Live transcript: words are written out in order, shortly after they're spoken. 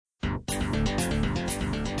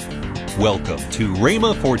Welcome to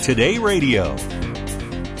Rhema for Today Radio.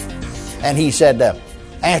 And he said,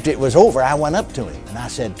 after it was over, I went up to him and I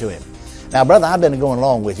said to him, now, brother, I've been going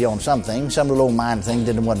along with you on some things. Some little minor things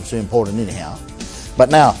that wasn't so important anyhow. But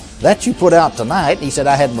now, that you put out tonight, he said,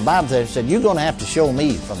 I had my Bible there. He said, you're going to have to show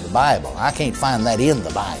me from the Bible. I can't find that in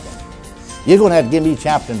the Bible. You're going to have to give me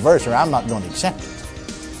chapter and verse or I'm not going to accept it.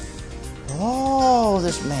 Oh,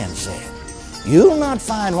 this man said, you'll not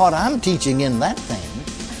find what I'm teaching in that thing.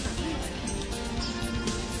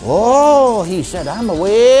 Oh, he said, I'm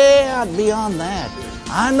way out beyond that.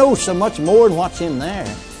 I know so much more than what's in there.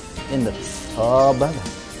 Oh, brother.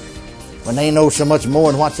 When they know so much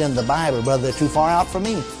more than what's in the Bible, brother, they're too far out for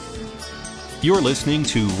me. You're listening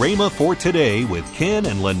to Rhema for Today with Ken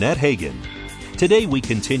and Lynette Hagin. Today we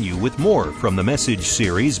continue with more from the message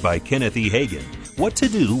series by Kenneth E. Hagin, What to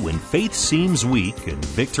Do When Faith Seems Weak and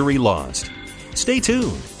Victory Lost. Stay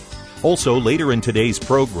tuned. Also, later in today's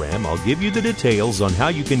program, I'll give you the details on how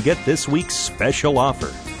you can get this week's special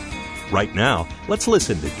offer. Right now, let's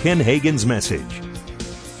listen to Ken Hagin's message.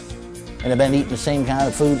 And I've been eating the same kind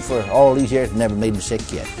of food for all these years and never made me sick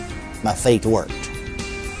yet. My faith worked.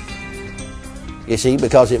 You see,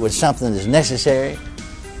 because it was something that's necessary.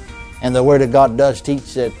 And the Word of God does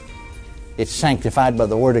teach that it's sanctified by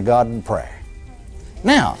the Word of God and prayer.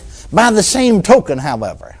 Now, by the same token,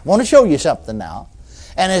 however, I want to show you something now.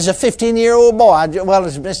 And as a 15-year-old boy,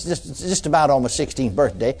 it's just about on my 16th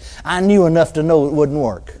birthday, I knew enough to know it wouldn't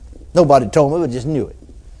work. Nobody told me, but just knew it.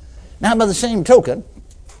 Now, by the same token,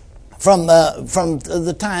 from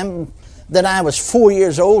the time that I was 4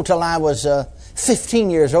 years old till I was 15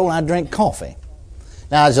 years old, I drank coffee.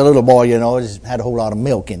 Now, as a little boy, it had a whole lot of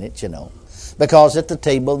milk in it, because at the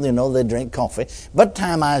table, they drink coffee. By the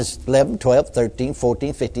time I was 11, 12, 13,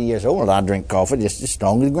 14, 15 years old, I drank coffee just as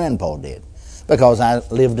strong as Grandpa did, because I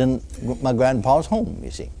lived in my grandpa's home,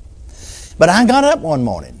 you see. But I got up one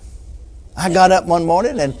morning.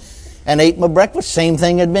 And ate my breakfast, same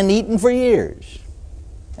thing I'd been eating for years.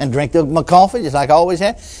 And drank my coffee just like I always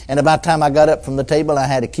had. And about the time I got up from the table, I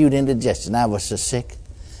had acute indigestion. I was so sick,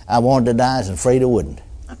 I wanted to die, I was afraid I wouldn't.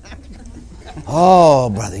 Oh,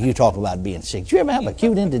 brother, you talk about being sick. Did you ever have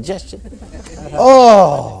acute indigestion?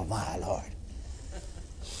 Oh, my Lord.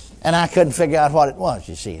 And I couldn't figure out what it was,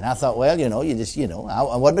 you see. And I thought, well,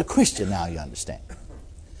 I wasn't a Christian now, you understand.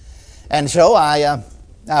 And so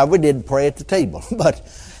we did pray at the table, but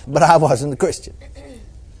I wasn't a Christian.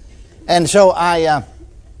 And so I,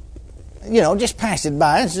 just passed it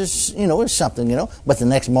by. It's just, it's something, But the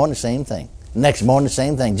next morning, the same thing.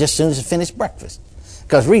 Just as soon as I finished breakfast.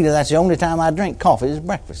 Because really, that's the only time I drink coffee is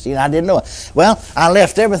breakfast. I didn't know it. Well, I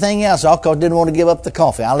left everything else off because I didn't want to give up the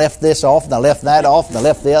coffee. I left this off, and I left that off, and I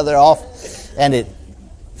left the other off. And it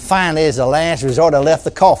finally, as a last resort, I left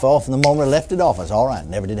the coffee off. And the moment I left it off, I was all right.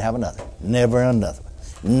 Never did have another. Never another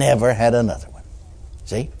one. Never had another one.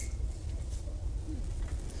 See?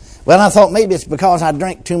 Well, I thought maybe it's because I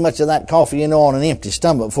drank too much of that coffee, on an empty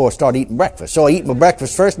stomach before I started eating breakfast. So I eat my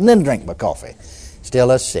breakfast first and then drink my coffee.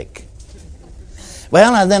 Still as sick.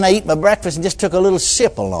 Well, and then I eat my breakfast and just took a little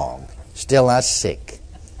sip along. Still as sick.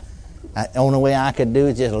 The only way I could do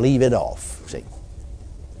is just leave it off. See?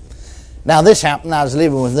 Now this happened, I was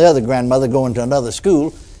living with the other grandmother going to another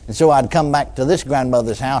school. And so I'd come back to this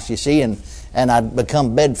grandmother's house, you see, and I'd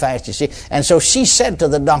become bedfast, you see. And so she said to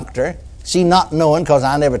the doctor, she not knowing, because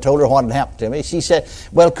I never told her what had happened to me, she said,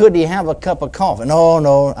 well, could he have a cup of coffee?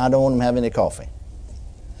 No, I don't want him to have any coffee.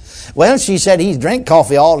 Well, she said he's drank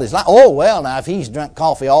coffee all his life. Oh, well, now, if he's drunk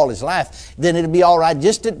coffee all his life, then it'd be all right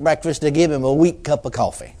just at breakfast to give him a weak cup of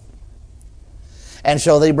coffee. And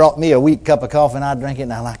so they brought me a weak cup of coffee, and I drank it,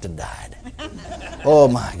 and I like to died. Oh,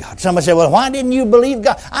 my God. Somebody said, well, why didn't you believe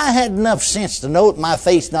God? I had enough sense to know that my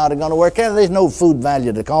faith's not going to work out. There's no food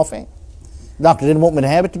value to coffee. The doctor didn't want me to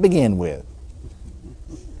have it to begin with.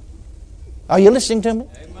 Are you listening to me?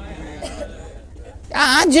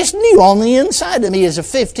 I just knew on the inside of me as a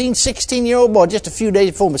 15, 16-year-old boy, just a few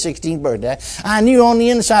days before my 16th birthday, I knew on the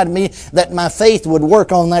inside of me that my faith would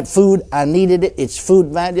work on that food. I needed it. It's food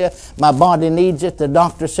value. My body needs it. The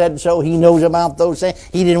doctor said so. He knows about those things.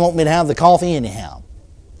 He didn't want me to have the coffee anyhow.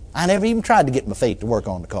 I never even tried to get my faith to work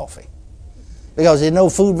on the coffee because there's no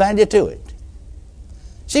food value to it.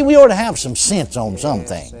 See, we ought to have some sense on some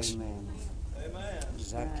things. Amen.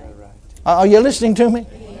 Exactly right. Are you listening to me?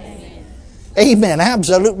 Amen.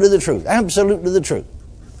 Absolutely the truth. Absolutely the truth.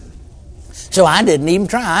 So I didn't even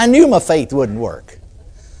try. I knew my faith wouldn't work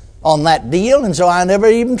on that deal, and so I never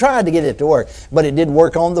even tried to get it to work. But it did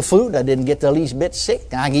work on the food. I didn't get the least bit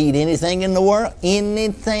sick. I could eat anything in the world.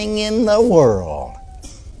 Anything in the world.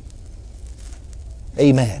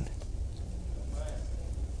 Amen.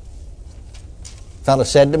 fellow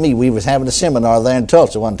said to me, we was having a seminar there in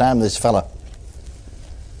Tulsa one time. This fellow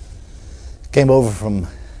came over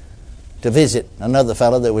to visit another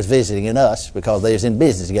fellow that was visiting us because they was in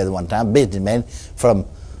business together one time, businessman from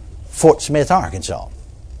Fort Smith, Arkansas.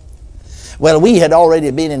 Well, we had already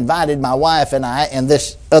been invited, my wife and I, and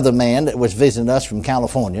this other man that was visiting us from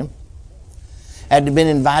California, had been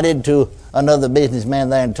invited to another businessman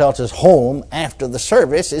there in Tulsa's home after the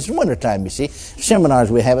service. It's wintertime, you see.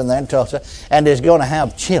 Seminars we're having there in Tulsa, and there's going to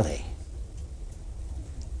have chili.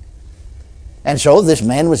 And so this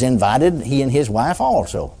man was invited, he and his wife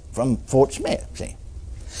also, from Fort Smith, see.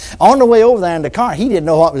 On the way over there in the car, he didn't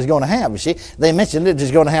know what was going to have, you see. They mentioned it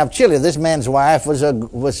was going to have chili. This man's wife was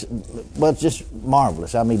just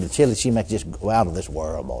marvelous. I mean, the chili she makes just go out of this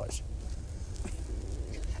world, boys.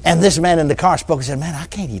 And this man in the car spoke and said, man, I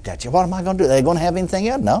can't eat that chili. What am I going to do? Are they going to have anything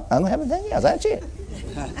else? No, I'm going to have anything else. That's it.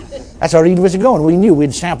 That's how Rita was going. We knew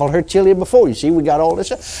we'd sampled her chili before, you see. We got all this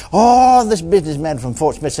stuff. Oh, this businessman from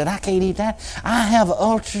Fort Smith said, I can't eat that. I have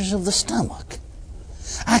ulcers of the stomach.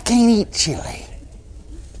 I can't eat chili.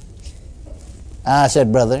 I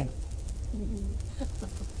said, brother,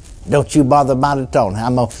 don't you bother about it at all.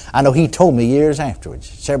 I know he told me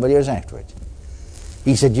several years afterwards.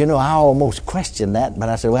 He said, you know, I almost questioned that, but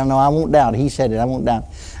I said, well, no, I won't doubt it. He said it, I won't doubt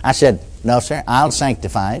it. I said, no, sir, I'll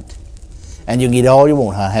sanctify it, and you can eat all you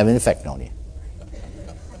want. I'll have an effect on you.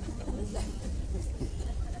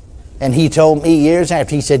 And he told me years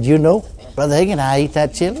after, he said, you know, Brother Hagin, I ate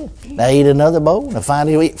that chili. I ate another bowl, and I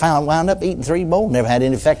finally wound up eating 3 bowls. Never had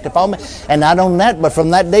any effect upon me. And not only that, but from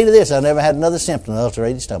that day to this, I never had another symptom of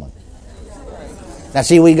ulcerated stomach. Now,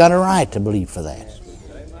 see, we got a right to believe for that.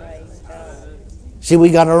 See,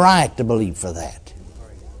 we got a right to believe for that.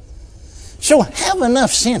 So have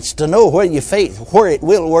enough sense to know where your faith, where it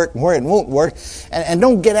will work and where it won't work, and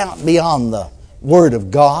don't get out beyond the Word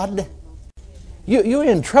of God. You're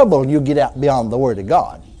in trouble when you get out beyond the Word of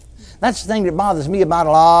God. That's the thing that bothers me about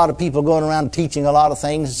a lot of people going around teaching a lot of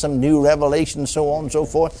things, some new revelation, so on and so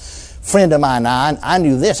forth. Friend of mine, I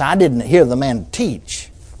knew this. I didn't hear the man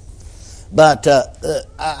teach, but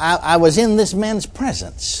I was in this man's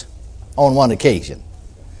presence on one occasion.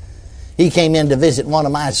 He came in to visit one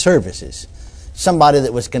of my services. Somebody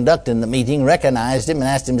that was conducting the meeting recognized him and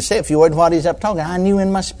asked him to say a few words while he's up talking. I knew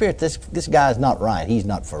in my spirit, this guy's not right. He's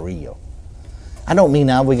not for real. I don't mean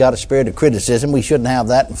now we got a spirit of criticism. We shouldn't have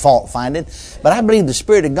that and fault finding. But I believe the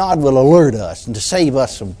Spirit of God will alert us and to save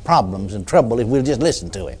us some problems and trouble if we'll just listen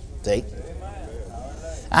to Him. See?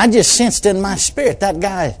 I just sensed in my spirit that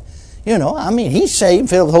guy, you know, I mean, he's saved,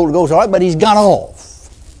 filled with the Holy Ghost, all right, but he's got off.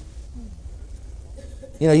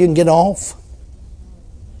 You know, you can get off.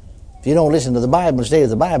 If you don't listen to the Bible and stay with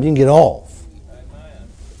the Bible, you can get off.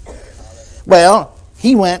 Well,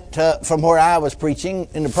 he went from where I was preaching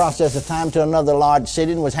in the process of time to another large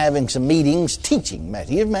city and was having some meetings teaching.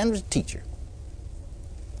 He was a teacher.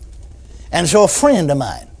 And so a friend of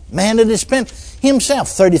mine, man that had spent himself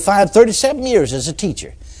 35, 37 years as a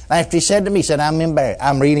teacher, after he said to me, he said, I'm embarrassed.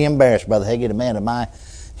 I'm really embarrassed, Brother Hagin. A man of my,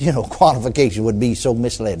 qualification would be so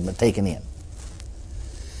misled but taken in.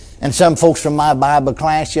 And some folks from my Bible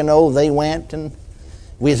class, they went and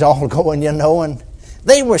we was all going, and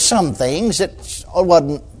they were some things that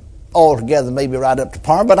wasn't altogether maybe right up to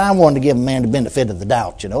par, but I wanted to give a man the benefit of the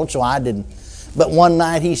doubt, so I didn't. But one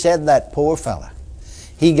night he said, that poor fella,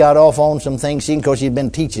 he got off on some things, see, because he'd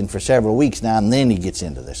been teaching for several weeks now, and then he gets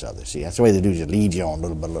into this other. See, that's the way they do, just lead you on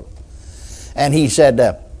little by little. And he said,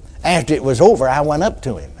 after it was over, I went up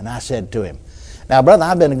to him, and I said to him, now, brother,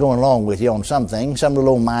 I've been going along with you on some things, some little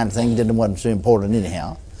old minor things that wasn't so important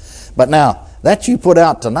anyhow. But now, that you put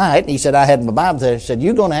out tonight, he said, I had my Bible there. He said,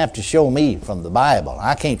 you're going to have to show me from the Bible.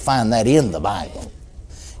 I can't find that in the Bible.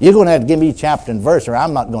 You're going to have to give me chapter and verse or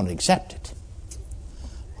I'm not going to accept it.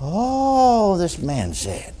 Oh, this man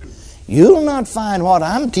said, you'll not find what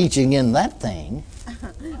I'm teaching in that thing.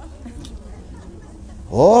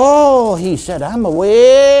 Oh, he said, I'm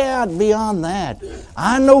way out beyond that.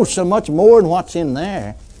 I know so much more than what's in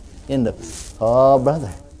there. Oh,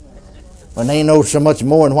 brother. When they know so much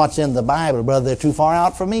more than what's in the Bible, brother, they're too far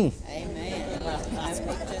out for me. Amen.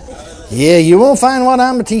 Yeah, you won't find what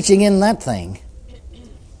I'm teaching in that thing.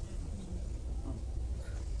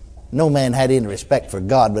 No man had any respect for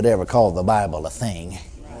God would ever call the Bible a thing.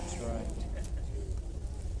 That's right.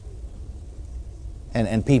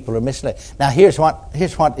 And people are misled. Now, here's what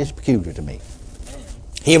is peculiar to me.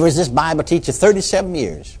 Here was this Bible teacher, 37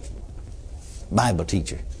 years. Bible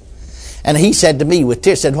teacher. And he said to me with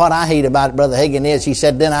tears, what I hate about it, Brother Hagin, is, he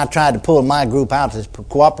said, then I tried to pull my group out to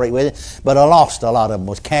cooperate with it, but I lost a lot of them,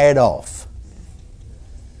 was carried off.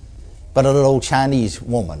 But a little old Chinese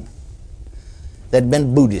woman that had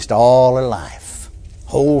been Buddhist all her life.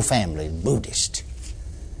 Whole family Buddhist.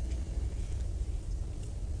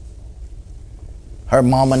 Her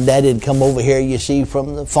mom and daddy had come over here, you see,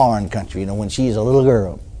 from the foreign country, when she was a little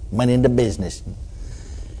girl. Went into business.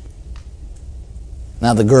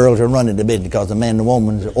 Now the girls are running the business because the man and the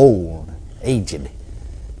woman's old, aged.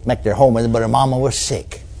 Make their home with it, but her mama was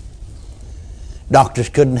sick. Doctors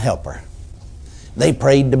couldn't help her. They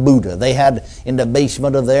prayed to Buddha. They had in the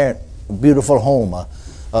basement of their beautiful home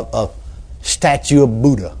a statue of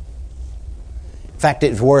Buddha. In fact,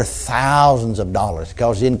 it was worth thousands of dollars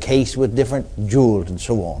because it's encased with different jewels and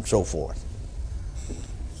so on and so forth.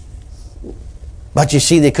 But you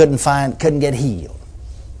see, they couldn't get healed.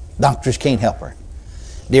 Doctors can't help her.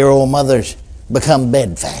 Dear old mother's become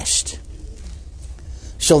bedfast.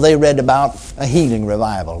 So they read about a healing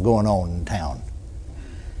revival going on in town.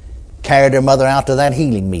 Carried her mother out to that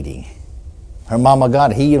healing meeting. Her mama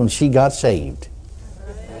got healed and she got saved.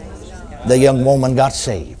 The young woman got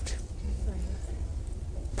saved.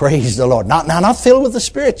 Praise the Lord. Not filled with the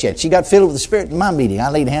Spirit yet. She got filled with the Spirit in my meeting. I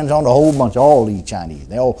laid hands on a whole bunch of all these Chinese.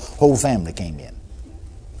 The whole family came in.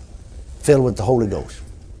 Filled with the Holy Ghost.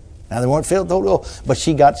 Now they weren't filled with the Holy Ghost, but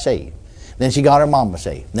she got saved. Then she got her mama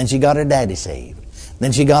saved. Then she got her daddy saved.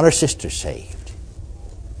 Then she got her sister saved.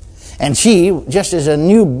 And she, just as a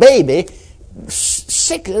new baby,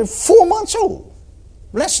 4 months old.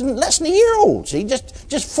 Less than a year old, see,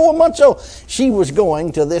 just 4 months old. She was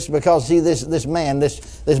going to this because, see, this man,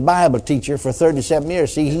 this Bible teacher for 37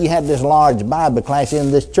 years, see, he had this large Bible class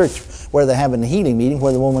in this church where they're having a healing meeting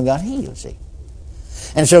where the woman got healed, see.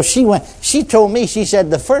 And so she went, she told me, she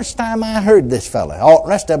said, the first time I heard this fella, all the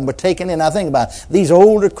rest of them were taken in. I think about it, these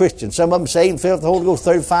older Christians, some of them saved and filled with the Holy Ghost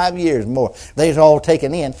 35 years more. They was all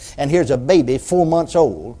taken in. And here's a baby, 4 months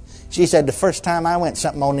old. She said, the first time I went,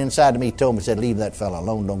 something on the inside of me told me, said, leave that fella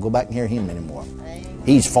alone. Don't go back and hear him anymore.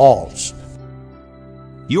 He's false.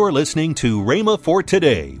 You're listening to Rhema for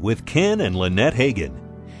Today with Ken and Lynette Hagin.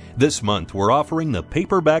 This month, we're offering the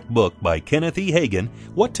paperback book by Kenneth E. Hagin,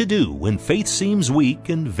 What to Do When Faith Seems Weak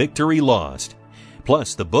and Victory Lost.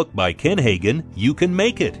 Plus, the book by Ken Hagin, You Can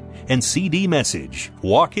Make It, and CD message,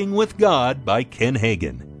 Walking with God by Ken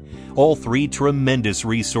Hagin. All three tremendous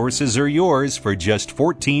resources are yours for just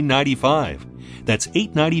 $14.95. That's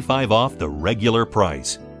 $8.95 off the regular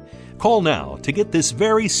price. Call now to get this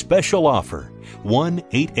very special offer,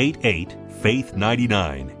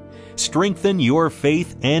 1-888-FAITH-99. Strengthen your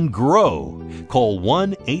faith and grow. Call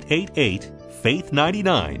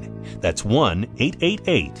 1-888-FAITH-99. That's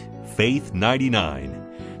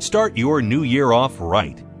 1-888-FAITH-99. Start your new year off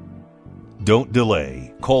right. Don't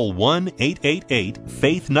delay. Call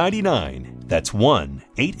 1-888-FAITH-99. That's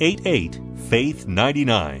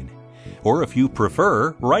 1-888-FAITH-99. Or if you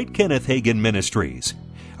prefer, write Kenneth Hagin Ministries.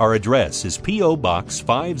 Our address is P.O. Box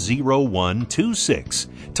 50126,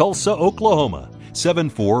 Tulsa, Oklahoma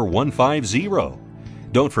 74150.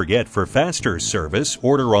 Don't forget, for faster service,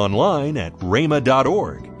 order online at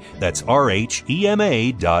rhema.org. That's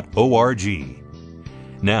RHEMA.org.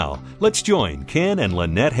 Now, let's join Ken and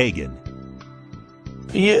Lynette Hagin.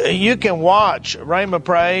 You can watch Rhema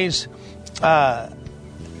Praise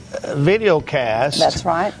video cast. That's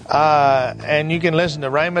right. And you can listen to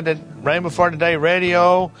Rhema for Today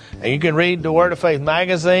radio, and you can read the Word of Faith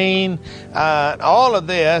magazine. All of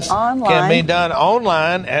this can be done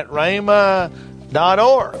online at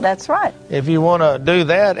rhema.org. That's right. If you want to do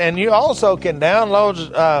that. And you also can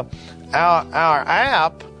download our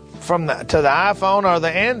app to the iPhone or the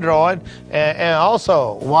Android, and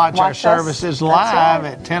also watch our services live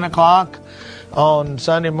at 10 o'clock on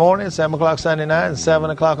Sunday morning, 7 o'clock Sunday night, and 7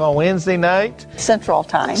 o'clock on Wednesday night. Central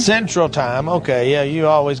Time. Okay, yeah, you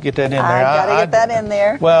always get that in there. I got to get that in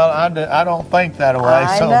there. Well, I don't think that way,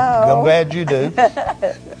 I know. I'm glad you do.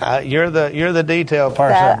 You're the detail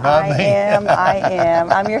person, not me. I am.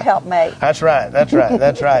 I'm your helpmate. That's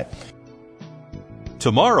right.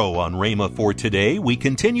 Tomorrow on Rhema for Today, we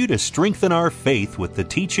continue to strengthen our faith with the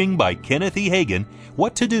teaching by Kenneth E. Hagin,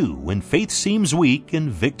 What to Do When Faith Seems Weak and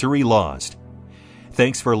Victory Lost.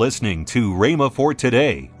 Thanks for listening to Rhema for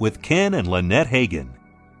Today with Ken and Lynette Hagin.